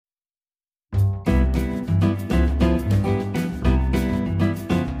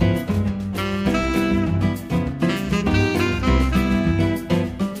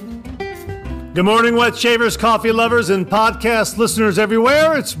Good morning, wet shavers, coffee lovers, and podcast listeners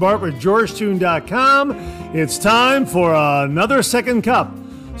everywhere. It's Bart with GeorgeToon.com. It's time for another second cup.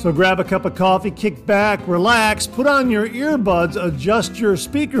 So grab a cup of coffee, kick back, relax, put on your earbuds, adjust your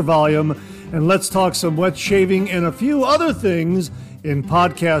speaker volume, and let's talk some wet shaving and a few other things in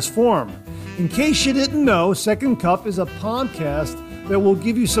podcast form. In case you didn't know, Second Cup is a podcast that will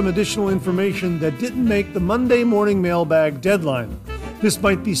give you some additional information that didn't make the Monday morning mailbag deadline. This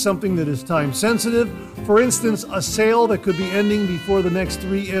might be something that is time sensitive. For instance, a sale that could be ending before the next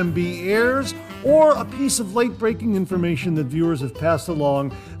 3MB airs, or a piece of late-breaking information that viewers have passed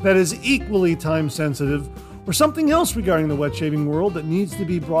along that is equally time sensitive, or something else regarding the wet shaving world that needs to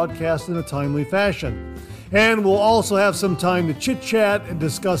be broadcast in a timely fashion. And we'll also have some time to chit-chat and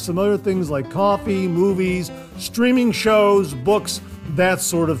discuss some other things like coffee, movies, streaming shows, books, that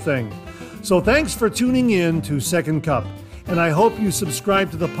sort of thing. So thanks for tuning in to Second Cup. And I hope you subscribe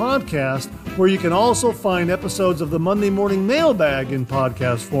to the podcast, where you can also find episodes of the Monday Morning Mailbag in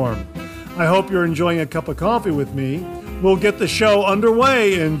podcast form. I hope you're enjoying a cup of coffee with me. We'll get the show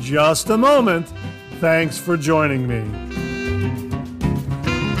underway in just a moment. Thanks for joining me.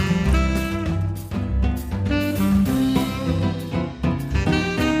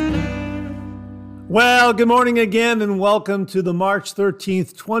 Well, good morning again, and welcome to the March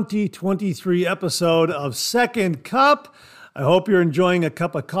 13th, 2023 episode of Second Cup. I hope you're enjoying a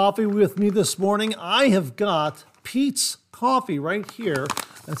cup of coffee with me this morning. I have got Peet's Coffee right here.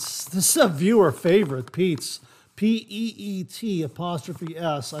 This is a viewer favorite, Peet's. P-E-E-T''S.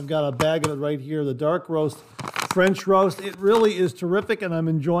 I've got a bag of it right here, the dark roast, French roast. It really is terrific, and I'm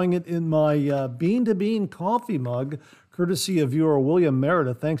enjoying it in my bean-to-bean coffee mug, courtesy of viewer William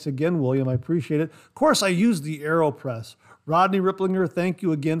Meredith. Thanks again, William. I appreciate it. Of course, I use the AeroPress. Rodney Ripplinger, thank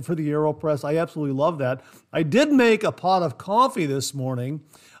you again for the AeroPress. I absolutely love that. I did make a pot of coffee this morning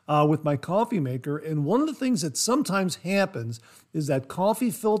with my coffee maker, and one of the things that sometimes happens is that coffee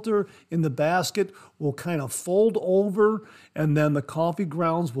filter in the basket will kind of fold over, and then the coffee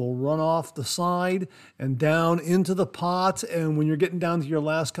grounds will run off the side and down into the pot, and when you're getting down to your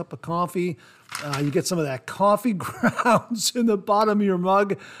last cup of coffee, you get some of that coffee grounds in the bottom of your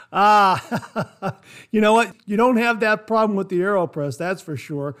mug. You know what? You don't have that problem with the AeroPress, that's for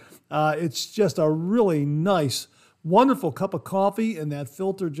sure. It's just a really nice, wonderful cup of coffee, and that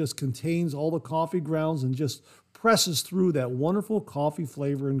filter just contains all the coffee grounds and just presses through that wonderful coffee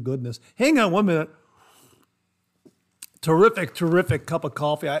flavor and goodness. Hang on one minute. Terrific, terrific cup of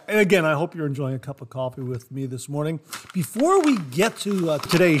coffee. And again, I hope you're enjoying a cup of coffee with me this morning. Before we get to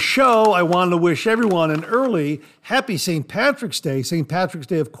today's show, I wanted to wish everyone an early happy St. Patrick's Day. St. Patrick's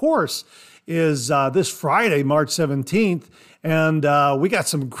Day, of course, is this Friday, March 17th. And we got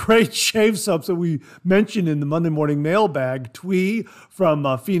some great shave subs that we mentioned in the Monday morning mailbag. Twee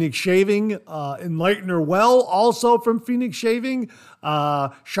from Phoenix Shaving, Enlightener Well, also from Phoenix Shaving,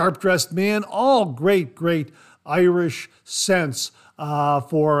 Sharp Dressed Man, all great Irish scents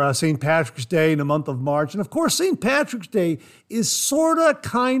for St. Patrick's Day in the month of March. And of course, St. Patrick's Day is sorta,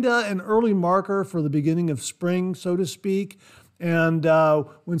 kinda an early marker for the beginning of spring, so to speak. And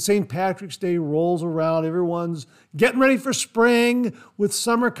when St. Patrick's Day rolls around, everyone's getting ready for spring with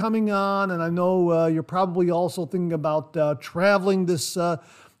summer coming on. And I know you're probably also thinking about traveling this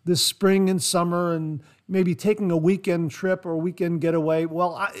spring and summer and maybe taking a weekend trip or a weekend getaway.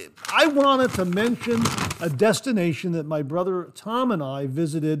 Well, I wanted to mention a destination that my brother Tom and I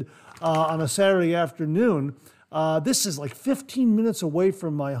visited on a Saturday afternoon. This is like 15 minutes away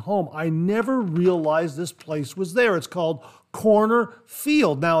from my home. I never realized this place was there. It's called Corner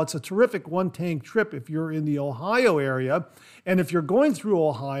Field. Now, it's a terrific one-tank trip if you're in the Ohio area. And if you're going through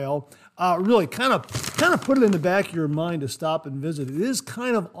Ohio, really kind of put it in the back of your mind to stop and visit. It is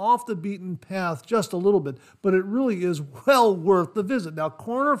kind of off the beaten path just a little bit, but it really is well worth the visit. Now,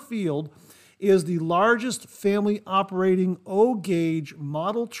 Corner Field is the largest family operating O-gauge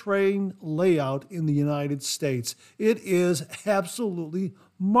model train layout in the United States. It is absolutely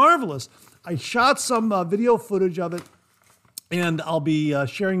marvelous. I shot some video footage of it, and I'll be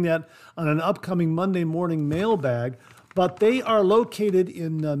sharing that on an upcoming Monday morning mailbag. But they are located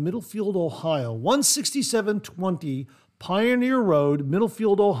in Middlefield, Ohio, 16720 Pioneer Road,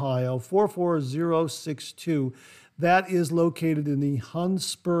 Middlefield, Ohio, 44062. That is located in the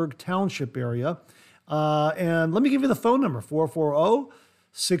Huntsburg Township area. And let me give you the phone number,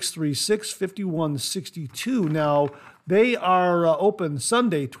 440-636-5162. Now, they are open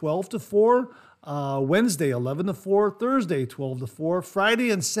Sunday, 12 to 4, Wednesday, 11 to 4, Thursday, 12 to 4,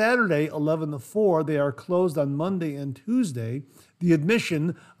 Friday and Saturday, 11 to 4. They are closed on Monday and Tuesday. The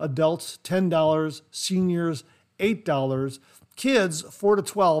admission, adults, $10, seniors, $8. Kids 4 to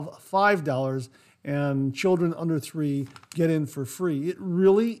 12, $5, and children under 3 get in for free. It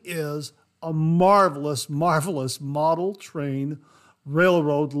really is a marvelous, marvelous model train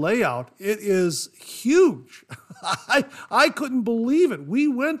railroad layout. It is huge. I couldn't believe it. We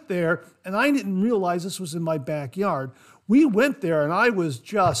went there, and I didn't realize this was in my backyard. We went there, and I was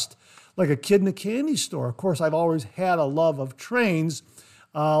just like a kid in a candy store. Of course, I've always had a love of trains,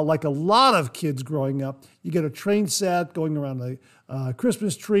 like a lot of kids growing up. You get a train set going around a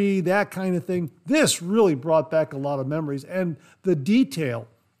Christmas tree, that kind of thing. This really brought back a lot of memories, and the detail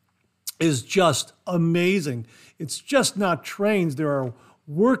is just amazing. It's just not trains. There are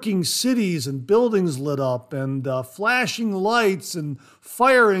working cities and buildings lit up and flashing lights and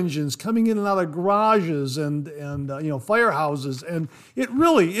fire engines coming in and out of garages and firehouses. And it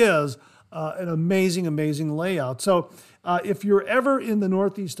really is an amazing, amazing layout. So if you're ever in the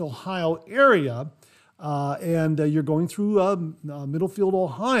Northeast Ohio area and you're going through Middlefield,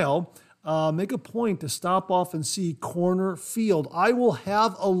 Ohio, make a point to stop off and see Corner Field. I will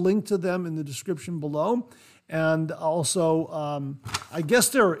have a link to them in the description below. And also, I guess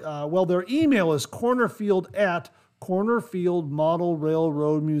their email is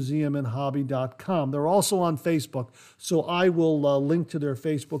cornerfield@cornerfieldmodelrailroadmuseumandhobby.com. They're also on Facebook, so I will link to their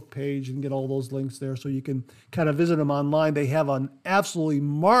Facebook page and get all those links there so you can kind of visit them online. They have an absolutely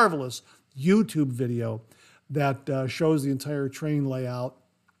marvelous YouTube video that shows the entire train layout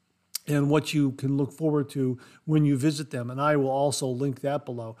and what you can look forward to when you visit them. And I will also link that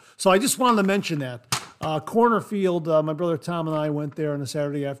below. So I just wanted to mention that. Corner Field, my brother Tom and I went there on a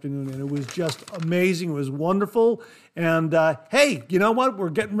Saturday afternoon, and it was just amazing. It was wonderful. And hey, you know what?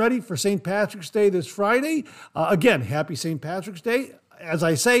 We're getting ready for St. Patrick's Day this Friday. Again, happy St. Patrick's Day. As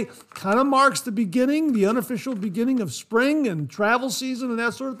I say, kind of marks the beginning, the unofficial beginning of spring and travel season and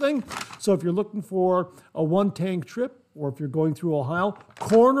that sort of thing. So if you're looking for a one-tank trip, or if you're going through Ohio,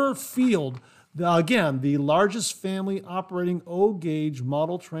 Corner Field, again, the largest family operating O-gauge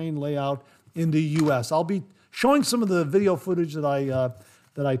model train layout in the U.S. I'll be showing some of the video footage that I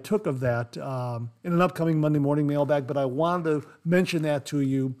took of that in an upcoming Monday morning mailbag, but I wanted to mention that to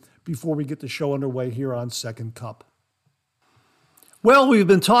you before we get the show underway here on Second Cup. Well, we've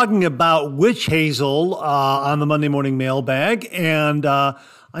been talking about witch hazel on the Monday morning mailbag, and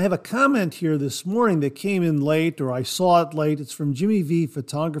I have a comment here this morning that came in late, or I saw it late. It's from Jimmy V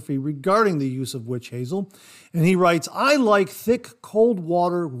Photography regarding the use of witch hazel. And he writes, I like thick cold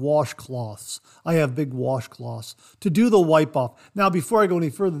water washcloths. I have big washcloths to do the wipe off. Now, before I go any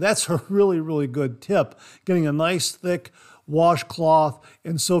further, that's a really, really good tip. Getting a nice thick washcloth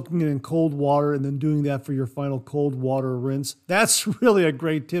and soaking it in cold water and then doing that for your final cold water rinse. That's really a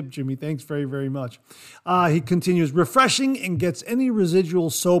great tip, Jimmy. Thanks very, very much. He continues, refreshing and gets any residual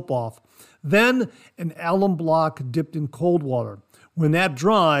soap off. Then an alum block dipped in cold water. When that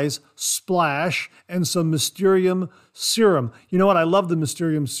dries, splash and some Mysterium serum. You know what? I love the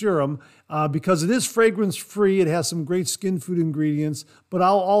Mysterium serum because it is fragrance-free. It has some great skin food ingredients, but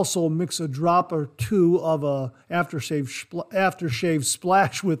I'll also mix a drop or two of a aftershave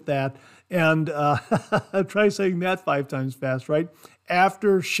splash with that. And try saying that 5 times fast, right?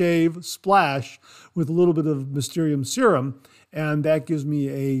 Aftershave splash with a little bit of Mysterium serum, and that gives me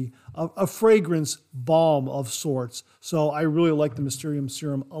a fragrance balm of sorts. So I really like the Mysterium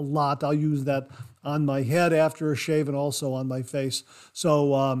serum a lot. I'll use that on my head after a shave and also on my face.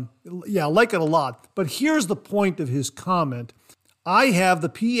 So yeah, I like it a lot. But here's the point of his comment. I have the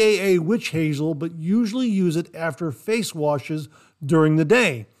PAA witch hazel, but usually use it after face washes during the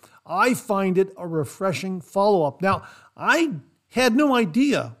day. I find it a refreshing follow-up. Now, I had no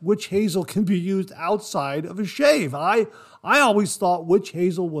idea witch hazel can be used outside of a shave. I always thought witch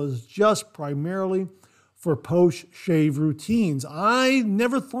hazel was just primarily for post-shave routines. I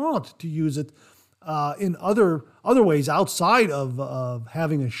never thought to use it in other ways outside of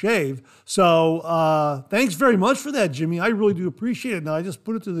having a shave. So thanks very much for that, Jimmy. I really do appreciate it. Now, I just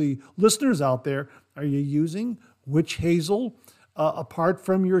put it to the listeners out there. Are you using witch hazel apart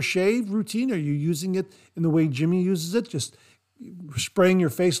from your shave routine? Are you using it in the way Jimmy uses it? Just spraying your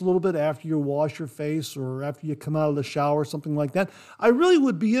face a little bit after you wash your face or after you come out of the shower, something like that. I really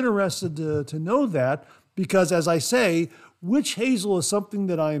would be interested to know that because, as I say, witch hazel is something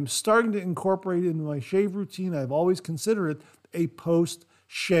that I am starting to incorporate into my shave routine. I've always considered it a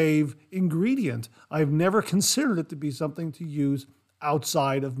post-shave ingredient. I've never considered it to be something to use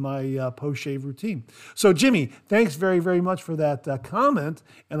outside of my post-shave routine. So, Jimmy, thanks very, very much for that comment,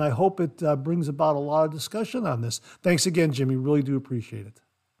 and I hope it brings about a lot of discussion on this. Thanks again, Jimmy. Really do appreciate it.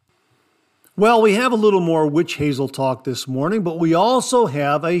 Well, we have a little more witch hazel talk this morning, but we also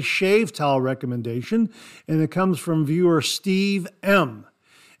have a shave towel recommendation, and it comes from viewer Steve M.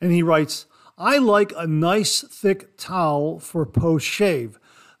 And he writes, I like a nice thick towel for post-shave.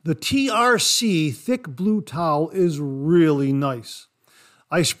 The TRC thick blue towel is really nice.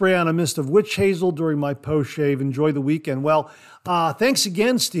 I spray on a mist of witch hazel during my post-shave. Enjoy the weekend. Well, thanks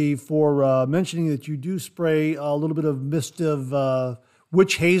again, Steve, for mentioning that you do spray a little bit of mist of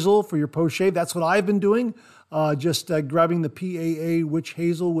witch hazel for your post-shave. That's what I've been doing, just grabbing the PAA witch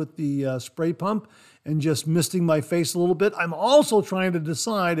hazel with the spray pump and just misting my face a little bit. I'm also trying to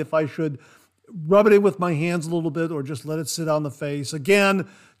decide if I should rub it in with my hands a little bit or just let it sit on the face. Again,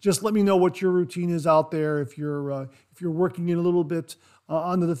 just let me know what your routine is out there. If you're working in a little bit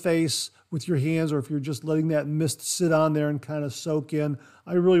onto the face with your hands, or if you're just letting that mist sit on there and kind of soak in,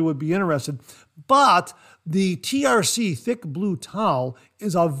 I really would be interested. But the TRC thick blue towel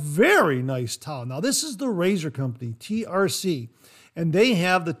is a very nice towel. Now, this is the razor company, TRC, and they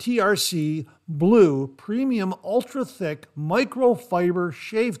have the TRC blue premium ultra thick microfiber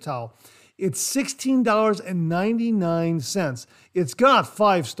shave towel. It's $16.99. It's got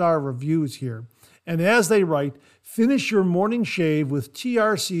 5-star reviews here. And as they write, finish your morning shave with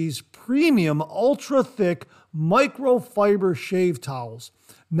TRC's premium ultra thick microfiber shave towels,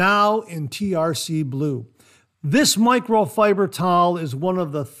 now in TRC blue. This microfiber towel is one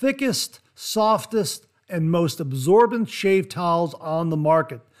of the thickest, softest, and most absorbent shave towels on the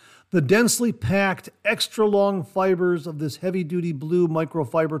market. The densely packed, extra-long fibers of this heavy-duty blue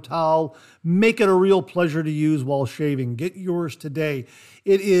microfiber towel make it a real pleasure to use while shaving. Get yours today.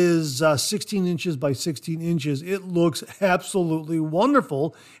 It is 16 inches by 16 inches. It looks absolutely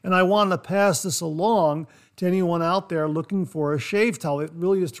wonderful, and I want to pass this along to anyone out there looking for a shave towel. It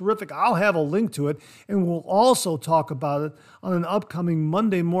really is terrific. I'll have a link to it, and we'll also talk about it on an upcoming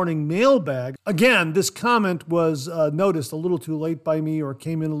Monday morning mailbag. Again, this comment was noticed a little too late by me, or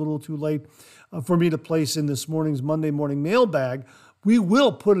came in a little too late for me to place in this morning's Monday morning mailbag. We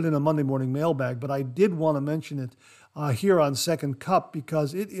will put it in a Monday morning mailbag, but I did want to mention it here on Second Cup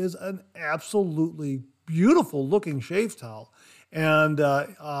because it is an absolutely beautiful looking shave towel. And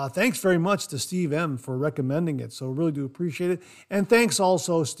thanks very much to Steve M. for recommending it. So really do appreciate it. And thanks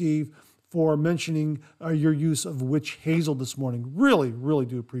also, Steve, for mentioning your use of witch hazel this morning. Really, really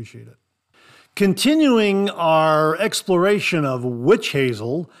do appreciate it. Continuing our exploration of witch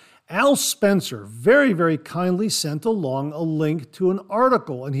hazel, Al Spencer very, very kindly sent along a link to an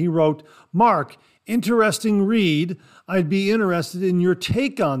article. And he wrote, Mark, interesting read. I'd be interested in your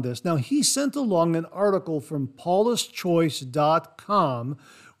take on this. Now, he sent along an article from pauluschoice.com,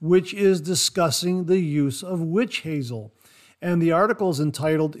 which is discussing the use of witch hazel. And the article is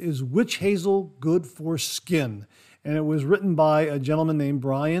entitled, Is Witch Hazel Good for Skin? And it was written by a gentleman named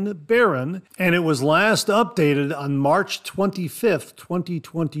Brian Barron, and it was last updated on March 25th,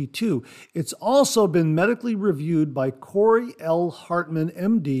 2022. It's also been medically reviewed by Corey L. Hartman,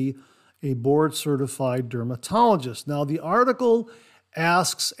 MD, a board-certified dermatologist. Now, the article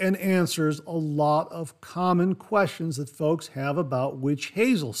asks and answers a lot of common questions that folks have about witch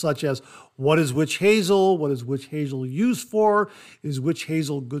hazel, such as, what is witch hazel? What is witch hazel used for? Is witch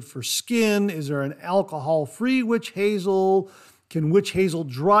hazel good for skin? Is there an alcohol-free witch hazel? Can witch hazel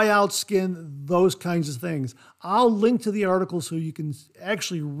dry out skin? Those kinds of things. I'll link to the article so you can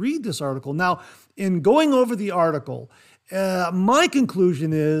actually read this article. Now, in going over the article, my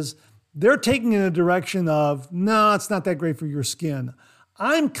conclusion is they're taking in a direction of, no, it's not that great for your skin.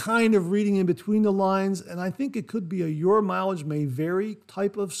 I'm kind of reading in between the lines, and I think it could be a your mileage may vary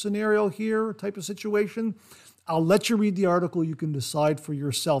type of scenario here, type of situation. I'll let you read the article. You can decide for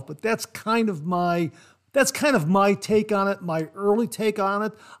yourself, but that's kind of my take on it, my early take on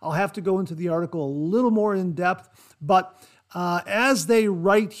it. I'll have to go into the article a little more in depth, but as they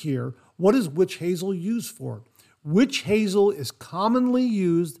write here, what is witch hazel used for? Witch hazel is commonly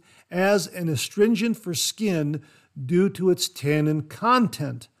used as an astringent for skin due to its tannin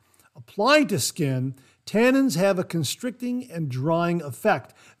content. Applied to skin, tannins have a constricting and drying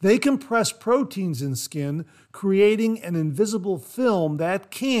effect. They compress proteins in skin, creating an invisible film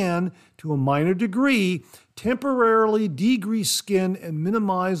that can, to a minor degree, temporarily degrease skin and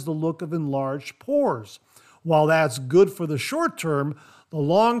minimize the look of enlarged pores. While that's good for the short term, The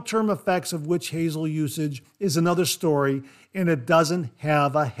long-term effects of witch hazel usage is another story, and it doesn't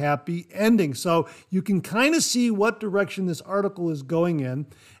have a happy ending. So you can kind of see what direction this article is going in.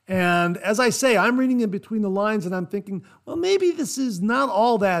 And as I say, I'm reading in between the lines and I'm thinking, well, maybe this is not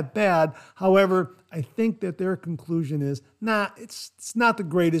all that bad. However, I think that their conclusion is, it's not the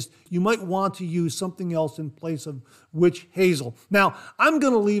greatest. You might want to use something else in place of witch hazel. Now, I'm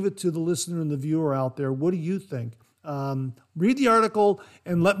going to leave it to the listener and the viewer out there. What do you think? Read the article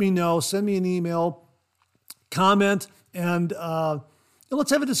and let me know. Send me an email, comment, and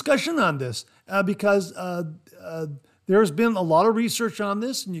let's have a discussion on this because there's been a lot of research on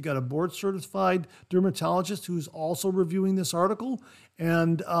this, and you got a board-certified dermatologist who's also reviewing this article.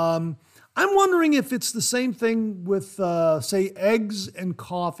 And I'm wondering if it's the same thing with, say, eggs and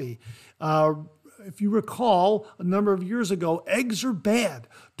coffee. If you recall, a number of years ago, eggs are bad.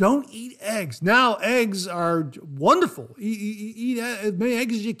 Don't eat eggs. Now, eggs are wonderful. Eat as many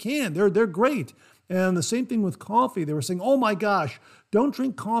eggs as you can. They're great. And the same thing with coffee. They were saying, oh my gosh, don't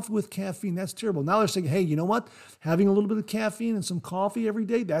drink coffee with caffeine. That's terrible. Now they're saying, hey, you know what? Having a little bit of caffeine and some coffee every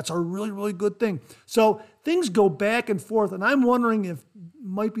day, that's a really, really good thing. So things go back and forth. And I'm wondering if it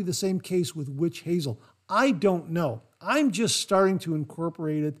might be the same case with witch hazel. I don't know. I'm just starting to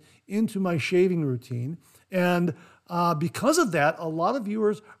incorporate it into my shaving routine. And because of that, a lot of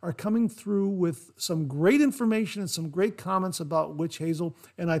viewers are coming through with some great information and some great comments about witch hazel.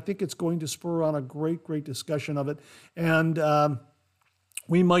 And I think it's going to spur on a great, great discussion of it. And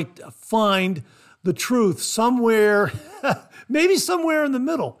we might find the truth somewhere, maybe somewhere in the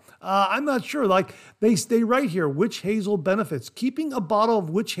middle. I'm not sure. Like they write here, witch hazel benefits. Keeping a bottle of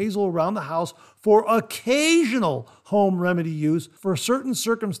witch hazel around the house for occasional home remedy use for certain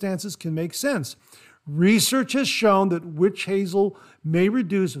circumstances can make sense. Research has shown that witch hazel may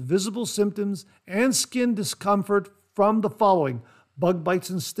reduce visible symptoms and skin discomfort from the following: bug bites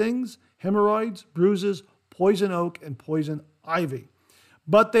and stings, hemorrhoids, bruises, poison oak, and poison ivy.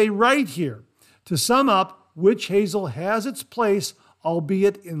 But they write here, to sum up, witch hazel has its place,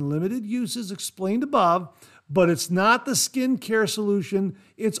 albeit in limited uses explained above, but it's not the skincare solution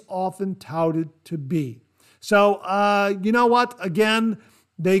it's often touted to be. So, you know what? Again,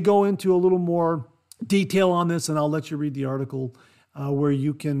 they go into a little more detail on this, and I'll let you read the article where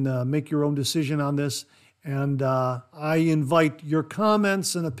you can make your own decision on this. And I invite your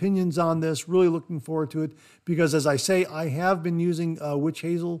comments and opinions on this. Really looking forward to it because, as I say, I have been using witch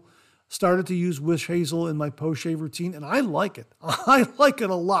hazel. Started to use witch hazel in my post-shave routine, and I like it. I like it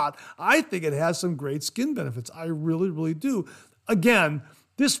a lot. I think it has some great skin benefits. I really, really do. Again,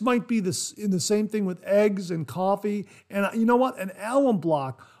 this might be in the same thing with eggs and coffee. And you know what? An alum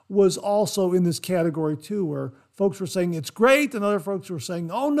block was also in this category too, where folks were saying it's great, and other folks were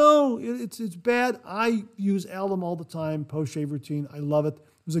saying, oh no, it's bad. I use alum all the time, post-shave routine. I love it.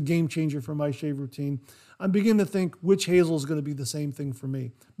 It was a game changer for my shave routine. I'm beginning to think witch hazel is going to be the same thing for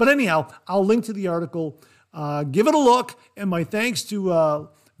me. But anyhow, I'll link to the article. Give it a look. And my thanks to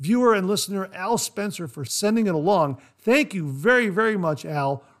viewer and listener Al Spencer for sending it along. Thank you very, very much,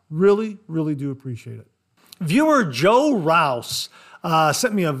 Al. Really, really do appreciate it. Viewer Joe Rouse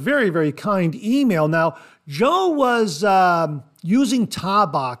sent me a very, very kind email. Now, Joe was using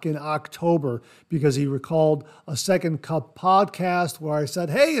Taabak in October because he recalled a Second Cup podcast where I said,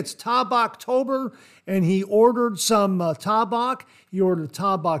 hey, it's Taaboktober, and he ordered some Taabak. He ordered a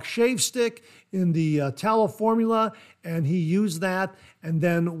Taabak shave stick in the tallow formula, and he used that and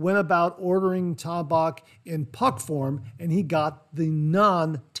then went about ordering Taabak in puck form, and he got the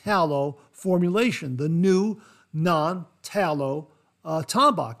non-tallow formulation, the new non-tallow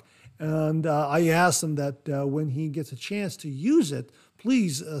Taabak. And I asked him that when he gets a chance to use it,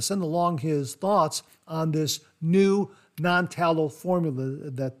 please send along his thoughts on this new non-tallow formula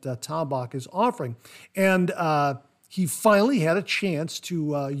that Taabak is offering. And he finally had a chance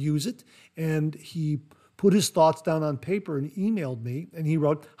to use it, and he put his thoughts down on paper and emailed me. And he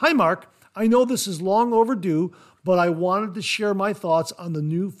wrote, "Hi, Mark. I know this is long overdue, but I wanted to share my thoughts on the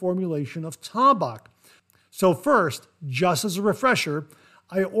new formulation of Taabak. So first, just as a refresher,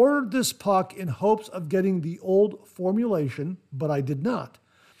 I ordered this puck in hopes of getting the old formulation, but I did not.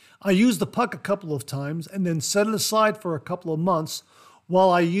 I used the puck a couple of times and then set it aside for a couple of months while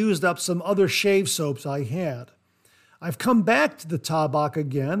I used up some other shave soaps I had. I've come back to the Taabak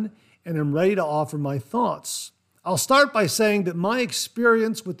again and am ready to offer my thoughts. I'll start by saying that my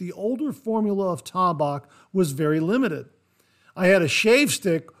experience with the older formula of Taabak was very limited. I had a shave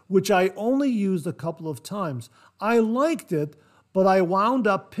stick which I only used a couple of times. I liked it, but I wound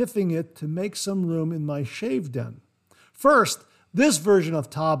up piffing it to make some room in my shave den. First, this version of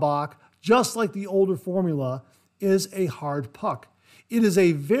Taabak, just like the older formula, is a hard puck. It is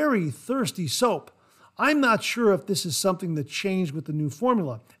a very thirsty soap. I'm not sure if this is something that changed with the new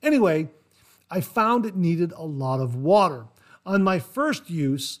formula. Anyway, I found it needed a lot of water. On my first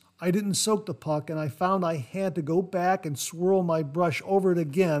use, I didn't soak the puck, and I found I had to go back and swirl my brush over it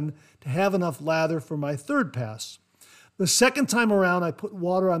again to have enough lather for my third pass. The second time around, I put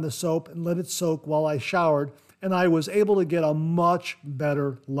water on the soap and let it soak while I showered, and I was able to get a much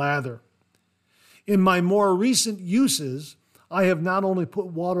better lather. In my more recent uses, I have not only put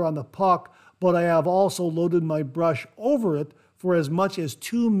water on the puck, but I have also loaded my brush over it for as much as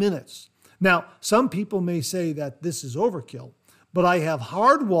 2 minutes. Now, some people may say that this is overkill, but I have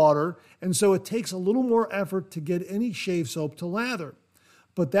hard water, and so it takes a little more effort to get any shave soap to lather.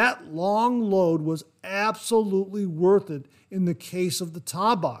 But that long load was absolutely worth it in the case of the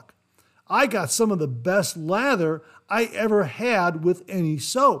Taobak. I got some of the best lather I ever had with any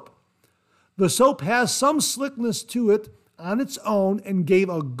soap. The soap has some slickness to it on its own and gave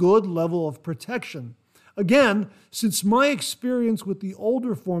a good level of protection. Again, since my experience with the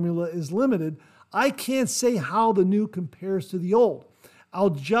older formula is limited, I can't say how the new compares to the old. I'll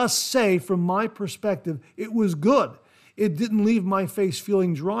just say from my perspective, it was good. It didn't leave my face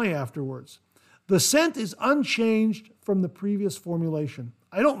feeling dry afterwards. The scent is unchanged from the previous formulation.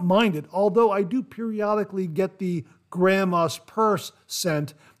 I don't mind it, although I do periodically get the grandma's purse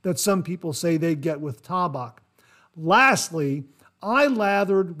scent that some people say they get with Taobak. Lastly, I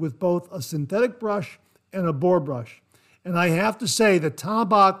lathered with both a synthetic brush and a boar brush. And I have to say that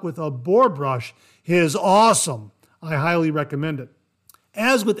Taobak with a boar brush is awesome. I highly recommend it.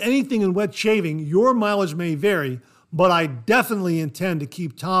 As with anything in wet shaving, your mileage may vary, but I definitely intend to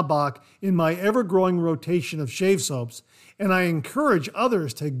keep Taobak in my ever-growing rotation of shave soaps, and I encourage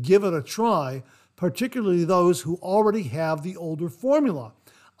others to give it a try, particularly those who already have the older formula.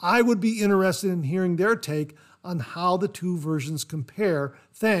 I would be interested in hearing their take on how the two versions compare.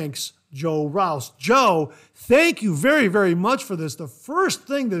 Thanks, Joe Rouse. Joe, thank you very, very much for this. The first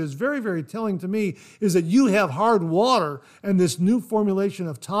thing that is very, very telling to me is that you have hard water, and this new formulation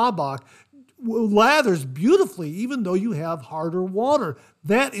of Taobak lathers beautifully, even though you have harder water.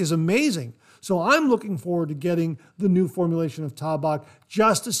 That is amazing. So I'm looking forward to getting the new formulation of Taobak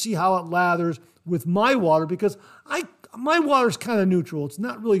just to see how it lathers with my water, because my water is kind of neutral. It's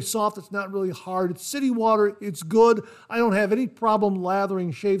not really soft. It's not really hard. It's city water. It's good. I don't have any problem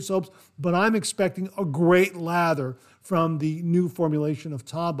lathering shave soaps, but I'm expecting a great lather from the new formulation of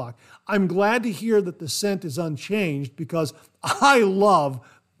Taobak. I'm glad to hear that the scent is unchanged, because I love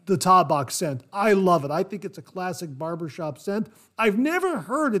the Taobak scent. I love it. I think it's a classic barbershop scent. I've never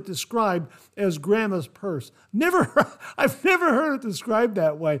heard it described as grandma's purse. I've never heard it described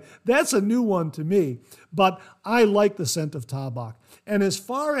that way. That's a new one to me. But I like the scent of Taobak. And as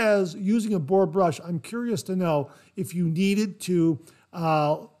far as using a boar brush, I'm curious to know if you needed to,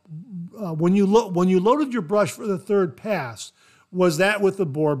 when you loaded your brush for the third pass, was that with the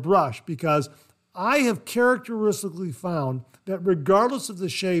boar brush? Because I have characteristically found that regardless of the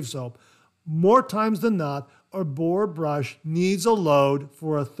shave soap, more times than not, a boar brush needs a load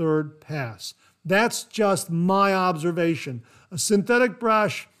for a third pass. That's just my observation. A synthetic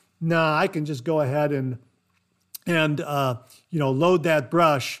brush, nah, I can just go ahead and load that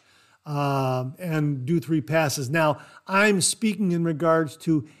brush and do 3 passes. Now, I'm speaking in regards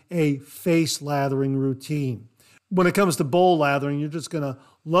to a face lathering routine. When it comes to bowl lathering, you're just going to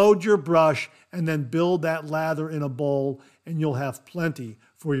load your brush and then build that lather in a bowl, and you'll have plenty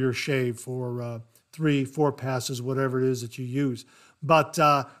for your shave for 3-4 passes, whatever it is that you use. But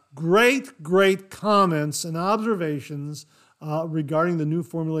great comments and observations regarding the new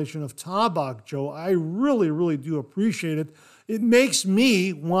formulation of Taobak, Joe. I really do appreciate it. It makes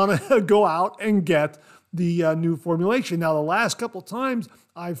me want to go out and get the new formulation. Now, the last couple times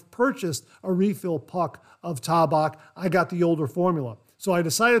I've purchased a refill puck of Taobak, I got the older formula. So I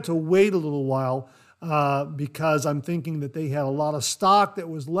decided to wait a little while because I'm thinking that they had a lot of stock that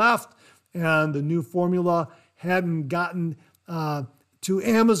was left, and the new formula hadn't gotten to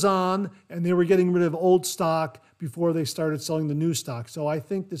Amazon, and they were getting rid of old stock before they started selling the new stock. So I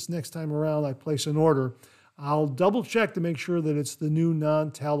think this next time around I place an order, I'll double check to make sure that it's the new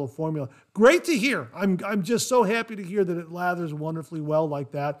non-tallow formula. Great to hear. I'm just so happy to hear that it lathers wonderfully well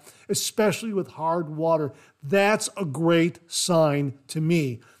like that, especially with hard water. That's a great sign to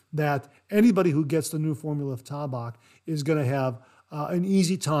me that anybody who gets the new formula of Taobak is going to have an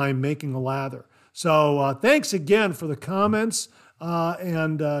easy time making a lather. So thanks again for the comments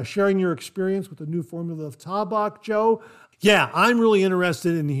and sharing your experience with the new formula of Taobak, Joe. Yeah, I'm really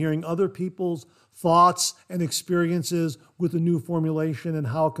interested in hearing other people's thoughts and experiences with the new formulation and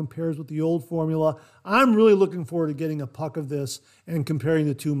how it compares with the old formula. I'm really looking forward to getting a puck of this and comparing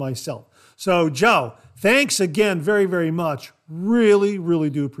the two myself. So, Joe, thanks again very, very much. Really, really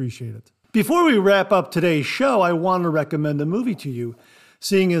do appreciate it. Before we wrap up today's show, I want to recommend a movie to you,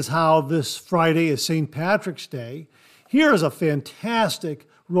 seeing as how this Friday is St. Patrick's Day. Here is a fantastic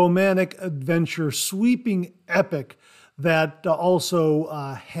romantic adventure, sweeping epic that also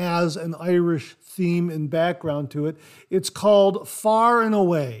has an Irish theme and background to it. It's called Far and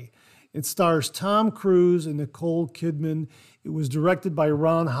Away. It stars Tom Cruise and Nicole Kidman. It was directed by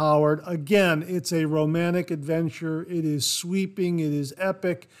Ron Howard. Again, it's a romantic adventure. It is sweeping. It is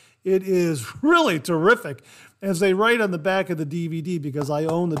epic. It is really terrific. As they write on the back of the DVD, because I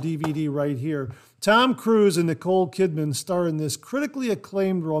own the DVD right here, Tom Cruise and Nicole Kidman star in this critically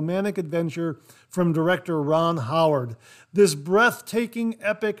acclaimed romantic adventure from director Ron Howard. This breathtaking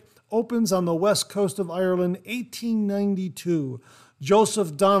epic opens on the west coast of Ireland, 1892.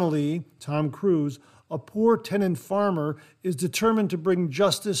 Joseph Donnelly, Tom Cruise, a poor tenant farmer, is determined to bring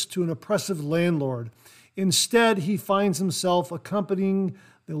justice to an oppressive landlord. Instead, he finds himself accompanying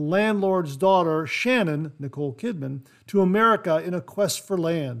the landlord's daughter, Shannon, Nicole Kidman, to America in a quest for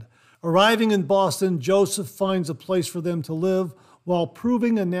land. Arriving in Boston, Joseph finds a place for them to live while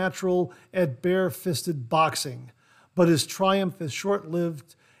proving a natural at bare-fisted boxing. But his triumph is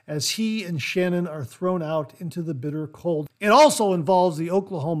short-lived as he and Shannon are thrown out into the bitter cold. It also involves the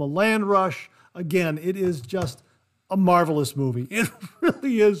Oklahoma land rush. Again, it is just a marvelous movie. It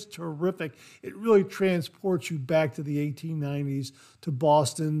really is terrific. It really transports you back to the 1890s, to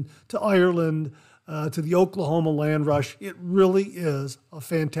Boston, to Ireland, to the Oklahoma land rush. It really is a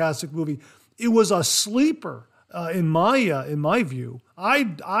fantastic movie. It was a sleeper in my view.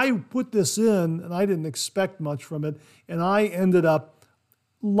 I put this in and I didn't expect much from it, and I ended up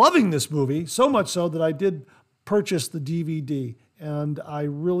loving this movie, so much so that I did purchase the DVD, and I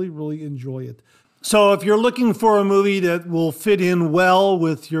really, really enjoy it. So if you're looking for a movie that will fit in well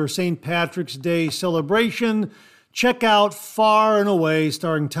with your St. Patrick's Day celebration, check out Far and Away,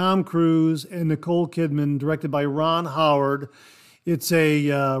 starring Tom Cruise and Nicole Kidman, directed by Ron Howard. It's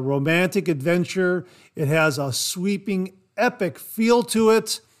a romantic adventure. It has a sweeping, epic feel to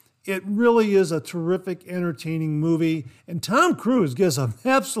it. It really is a terrific, entertaining movie. And Tom Cruise gives an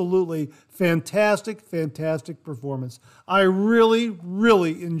absolutely fantastic, fantastic performance. I really,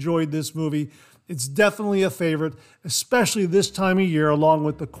 really enjoyed this movie. It's definitely a favorite, especially this time of year, along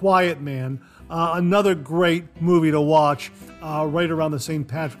with The Quiet Man, another great movie to watch right around the St.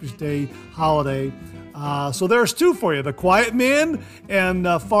 Patrick's Day holiday. So there's two for you, The Quiet Man and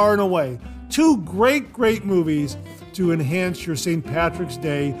Far and Away. Two great, great movies to enhance your St. Patrick's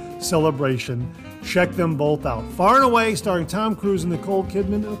Day celebration. Check them both out. Far and Away, starring Tom Cruise and Nicole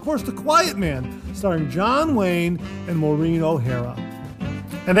Kidman, and of course, The Quiet Man, starring John Wayne and Maureen O'Hara.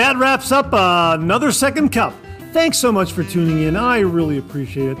 And that wraps up another Second Cup. Thanks so much for tuning in. I really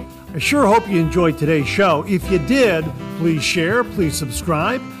appreciate it. I sure hope you enjoyed today's show. If you did, please share, please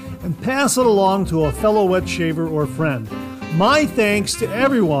subscribe, and pass it along to a fellow wet shaver or friend. My thanks to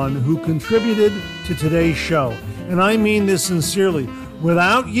everyone who contributed to today's show. And I mean this sincerely.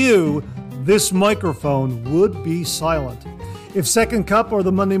 Without you, this microphone would be silent. If Second Cup or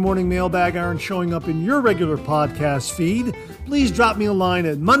the Monday Morning Mailbag aren't showing up in your regular podcast feed, please drop me a line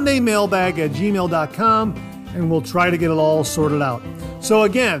at mondaymailbag@gmail.com and we'll try to get it all sorted out. So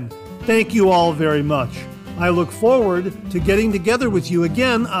again, thank you all very much. I look forward to getting together with you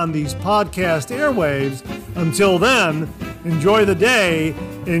again on these podcast airwaves. Until then, enjoy the day,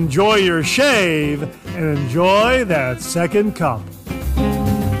 enjoy your shave, and enjoy that Second Cup.